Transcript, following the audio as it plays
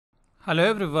Hello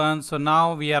everyone, so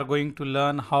now we are going to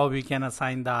learn how we can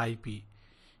assign the IP.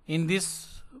 In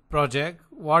this project,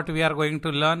 what we are going to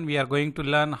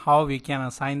learn how we can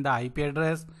assign the IP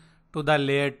address to the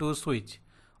layer 2 switch.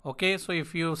 Okay, so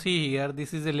if you see here,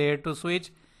 this is a layer 2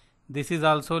 switch, this is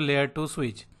also layer 2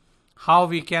 switch. How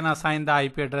we can assign the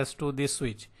IP address to this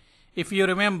switch? If you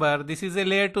remember, this is a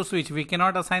layer 2 switch, we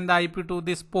cannot assign the IP to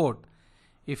this port.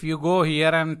 If you go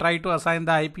here and try to assign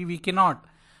the IP, we cannot.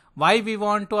 Why we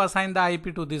want to assign the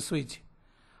IP to this switch?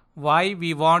 Why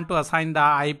we want to assign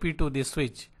the IP to this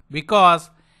switch? Because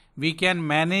we can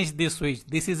manage this switch.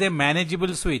 This is a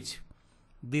manageable switch.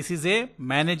 This is a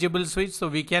manageable switch, so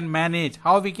we can manage.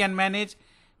 How we can manage?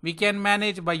 We can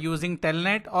manage by using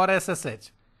telnet or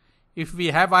SSH. If we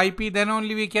have IP, then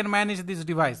only we can manage this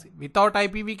device. Without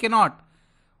IP, we cannot.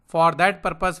 For that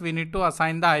purpose, we need to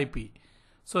assign the IP.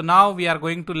 So now we are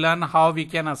going to learn how we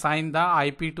can assign the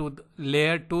IP to the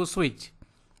layer 2 switch.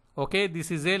 Okay,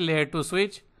 this is a layer 2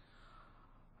 switch.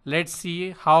 Let's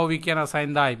see how we can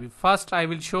assign the IP. First, I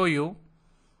will show you.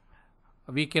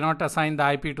 We cannot assign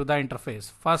the IP to the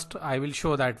interface. First, I will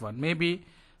show that one. Maybe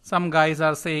some guys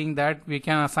are saying that we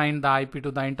can assign the IP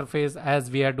to the interface as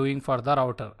we are doing for the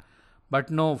router. But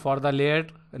no, for the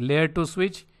layer 2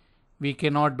 switch, we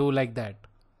cannot do like that.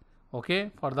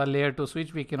 Okay, for the layer 2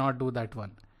 switch we cannot do that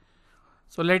one.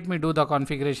 So let me do the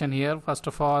configuration here. First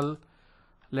of all,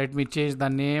 let me change the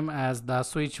name as the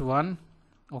switch 1.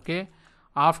 Okay,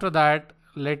 after that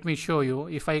let me show you.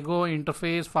 If I go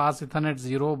interface fast ethernet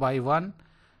 0 by 1,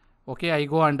 okay, I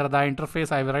go under the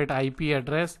interface, I will write IP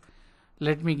address.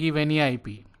 Let me give any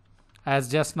IP as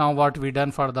just now what we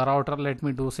done for the router. Let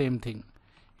me do same thing.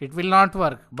 It will not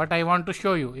work, but I want to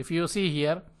show you. If you see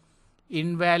here,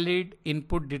 invalid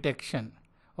input detection.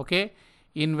 Okay,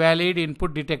 invalid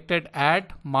input detected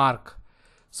at mark.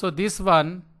 So this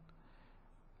one,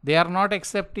 they are not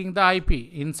accepting the IP.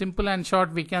 In simple and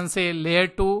short, we can say layer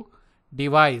 2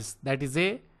 device, that is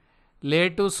a layer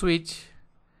 2 switch,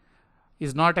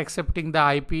 is not accepting the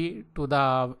IP to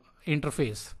the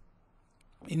interface.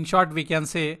 In short, we can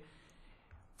say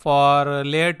for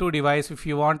layer 2 device, if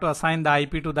you want to assign the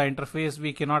IP to the interface,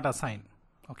 we cannot assign.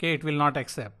 Okay, it will not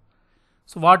accept.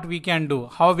 So what we can do?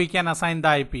 How we can assign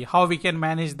the IP? How we can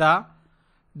manage the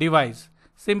device?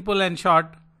 Simple and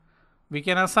short, we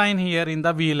can assign here in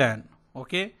the VLAN.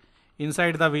 Okay,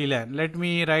 inside the VLAN, let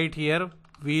me write here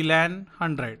VLAN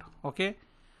 100. Okay,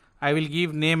 I will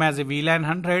give name as a VLAN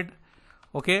 100.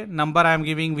 Okay, number I am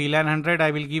giving VLAN 100.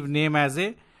 I will give name as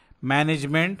a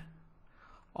management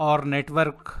or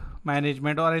network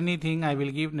management or anything. I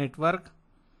will give network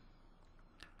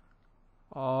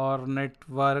or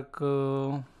network.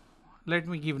 Let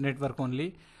me give network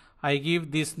only. I give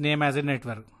this name as a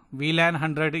network. VLAN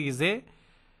 100 is a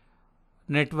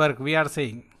network. We are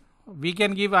saying we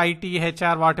can give IT,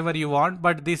 HR, whatever you want,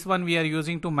 but this one we are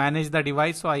using to manage the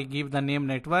device, so I give the name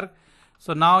network.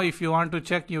 So now if you want to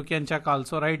check, you can check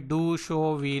also, right? Do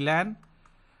show VLAN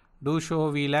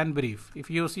brief. If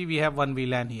you see, we have one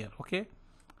VLAN here. Okay,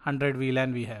 100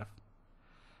 VLAN we have.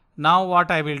 Now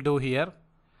what I will do here,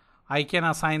 I can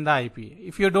assign the IP.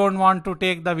 If you don't want to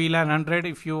take the VLAN 100,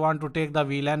 if you want to take the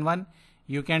VLAN 1,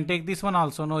 you can take this one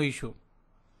also, no issue.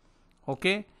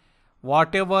 Okay,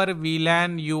 whatever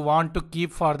VLAN you want to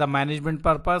keep for the management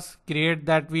purpose, create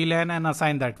that VLAN and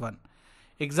assign that one.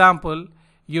 Example,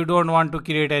 you don't want to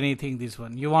create anything, this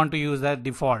one, you want to use that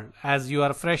default. As you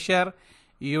are fresher,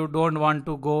 you don't want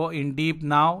to go in deep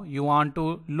now, you want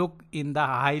to look in the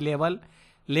high level,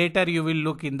 later you will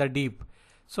look in the deep.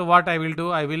 So what I will do,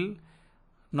 I will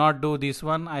not do this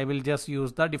one, I will just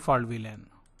use the default VLAN.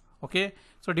 Okay,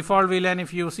 so default VLAN,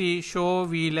 if you see show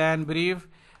VLAN brief,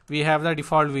 we have the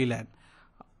default VLAN.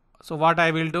 So what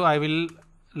I will do, I will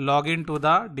log into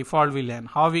the default VLAN.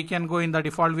 How we can go in the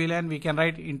default VLAN? We can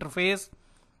write interface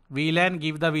VLAN,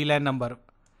 give the VLAN number.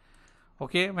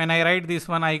 Okay, when I write this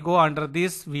one, I go under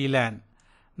this VLAN.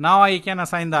 Now I can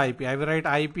assign the IP. I will write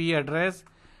IP address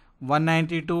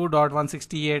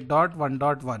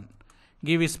 192.168.1.1.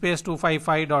 Give space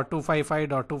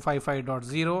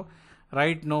 255.255.255.0.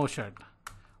 Write no shut.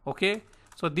 Okay,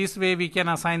 so this way we can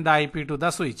assign the IP to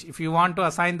the switch. If you want to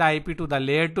assign the IP to the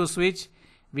layer 2 switch,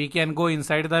 we can go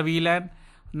inside the VLAN.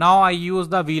 Now I use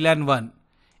the VLAN 1.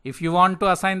 If you want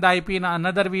to assign the IP in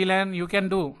another VLAN, you can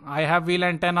do. I have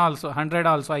VLAN 10 also, 100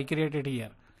 also I created here.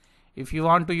 If you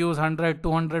want to use 100,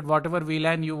 200, whatever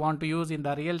VLAN you want to use in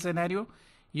the real scenario,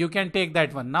 you can take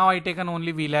that one. Now I taken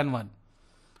only VLAN 1.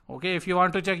 Okay, if you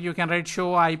want to check, you can write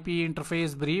show IP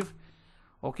interface brief.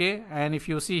 Okay, and if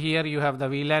you see here, you have the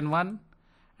VLAN 1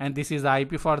 and this is the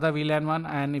IP for the VLAN 1,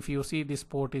 and if you see, this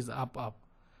port is up.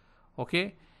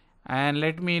 Okay, and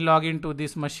let me log into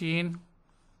this machine.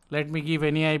 Let me give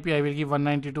any IP. I will give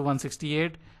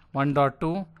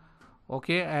 192.168.1.2.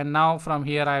 okay, and now from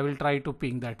here I will try to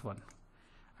ping that one.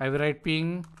 I will write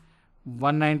ping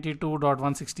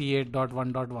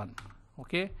 192.168.1.1.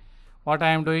 okay. What I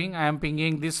am doing, I am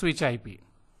pinging this switch IP.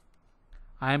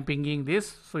 I am pinging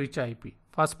this switch IP.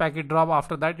 First packet drop,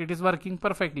 after that it is working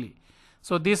perfectly.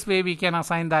 So this way we can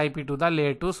assign the IP to the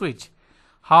layer 2 switch.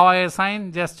 How I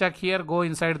assign? Just check here, go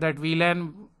inside that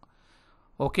VLAN.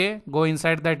 Okay, go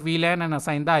inside that VLAN and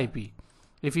assign the IP.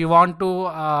 If you want to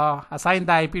assign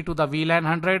the IP to the VLAN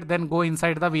 100, then go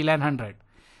inside the VLAN 100.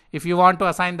 If you want to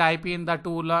assign the IP in the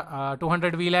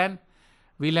 200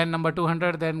 VLAN number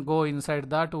 200, then go inside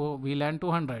the VLAN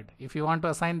 200. If you want to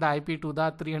assign the IP to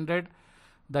the 300,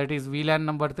 that is VLAN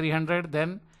number 300,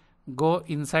 then go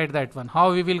inside that one.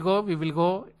 How we will go? We will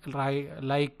go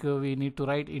we need to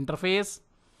write interface,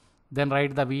 then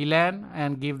write the VLAN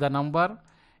and give the number.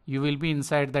 You will be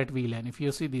inside that VLAN if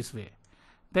you see this way.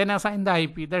 Then assign the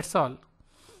IP. That's all.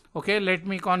 Okay, let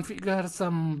me configure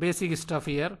some basic stuff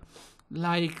here.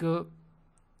 Like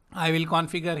I will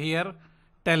configure here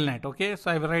telnet. Okay,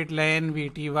 so I will write LAN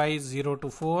VTY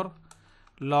 024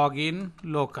 login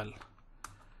local.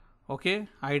 Okay,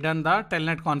 I done the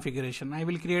telnet configuration. I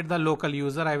will create the local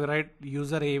user. I will write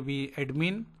user AB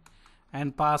admin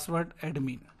and password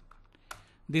admin.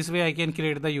 This way I can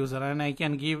create the user and I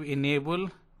can give enable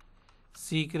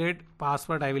secret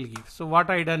password I will give. So what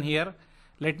I done here,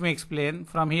 let me explain.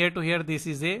 From here to here, this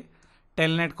is a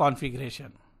telnet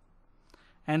configuration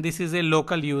and this is a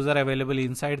local user available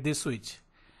inside this switch,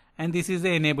 and this is the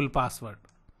enable password.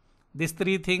 These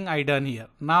three things I done here.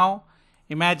 Now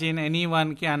imagine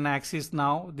anyone can access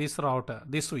now this router,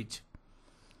 this switch.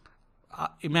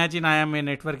 Imagine I am a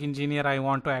network engineer, I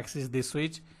want to access this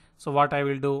switch. So what I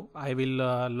will do, I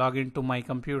will log into my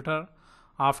computer.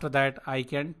 After that I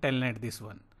can telnet this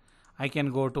one. I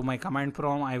can go to my command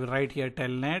prompt, I will write here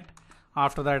telnet.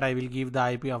 After that I will give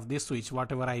the IP of this switch,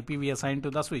 whatever IP we assign to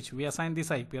the switch. We assign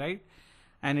this IP, right?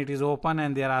 And it is open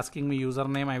and they are asking me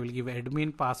username. I will give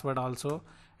admin, password also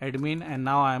admin, and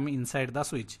now I am inside the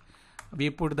switch. We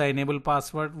put the enable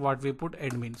password, what we put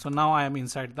admin. So now I am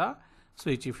inside the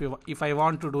switch. If I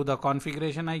want to do the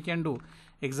configuration, I can do.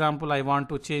 Example, I want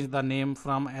to change the name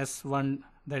from S1,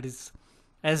 that is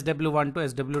SW1 to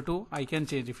SW2. I can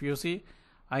change. If you see,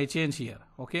 I change here.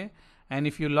 Okay, and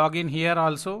if you log in here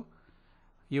also,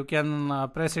 you can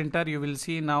press enter. You will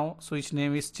see now switch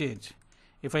name is changed.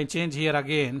 If I change here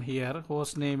again, here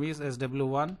host name is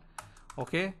SW1.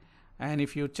 Okay, and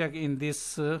if you check in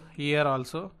this here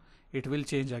also, it will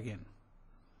change again.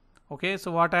 Okay,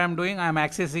 so what I am doing, I am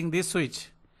accessing this switch.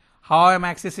 How I am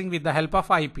accessing? With the help of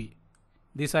IP,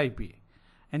 this IP.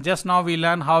 And just now we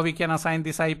learn how we can assign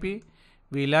this IP.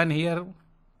 We learn here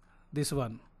this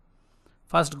one.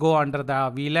 First go under the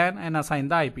VLAN and assign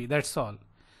the IP. That's all.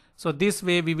 So this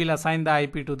way we will assign the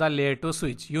IP to the layer 2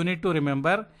 switch. You need to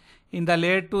remember, in the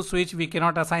layer 2 switch we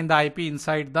cannot assign the IP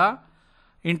inside the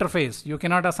interface. You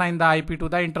cannot assign the IP to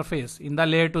the interface in the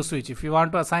layer 2 switch. If you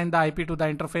want to assign the IP to the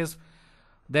interface,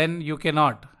 then you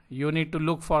cannot. You need to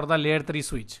look for the layer 3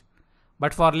 switch.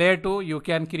 But for layer 2, you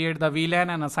can create the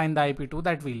VLAN and assign the IP to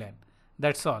that VLAN.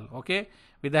 That's all. Okay.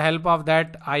 With the help of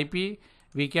that IP,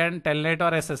 we can telnet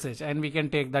or SSH and we can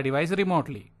take the device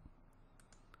remotely.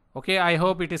 Okay. I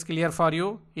hope it is clear for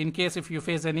you. In case if you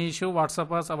face any issue,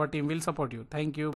 WhatsApp us. Our team will support you. Thank you.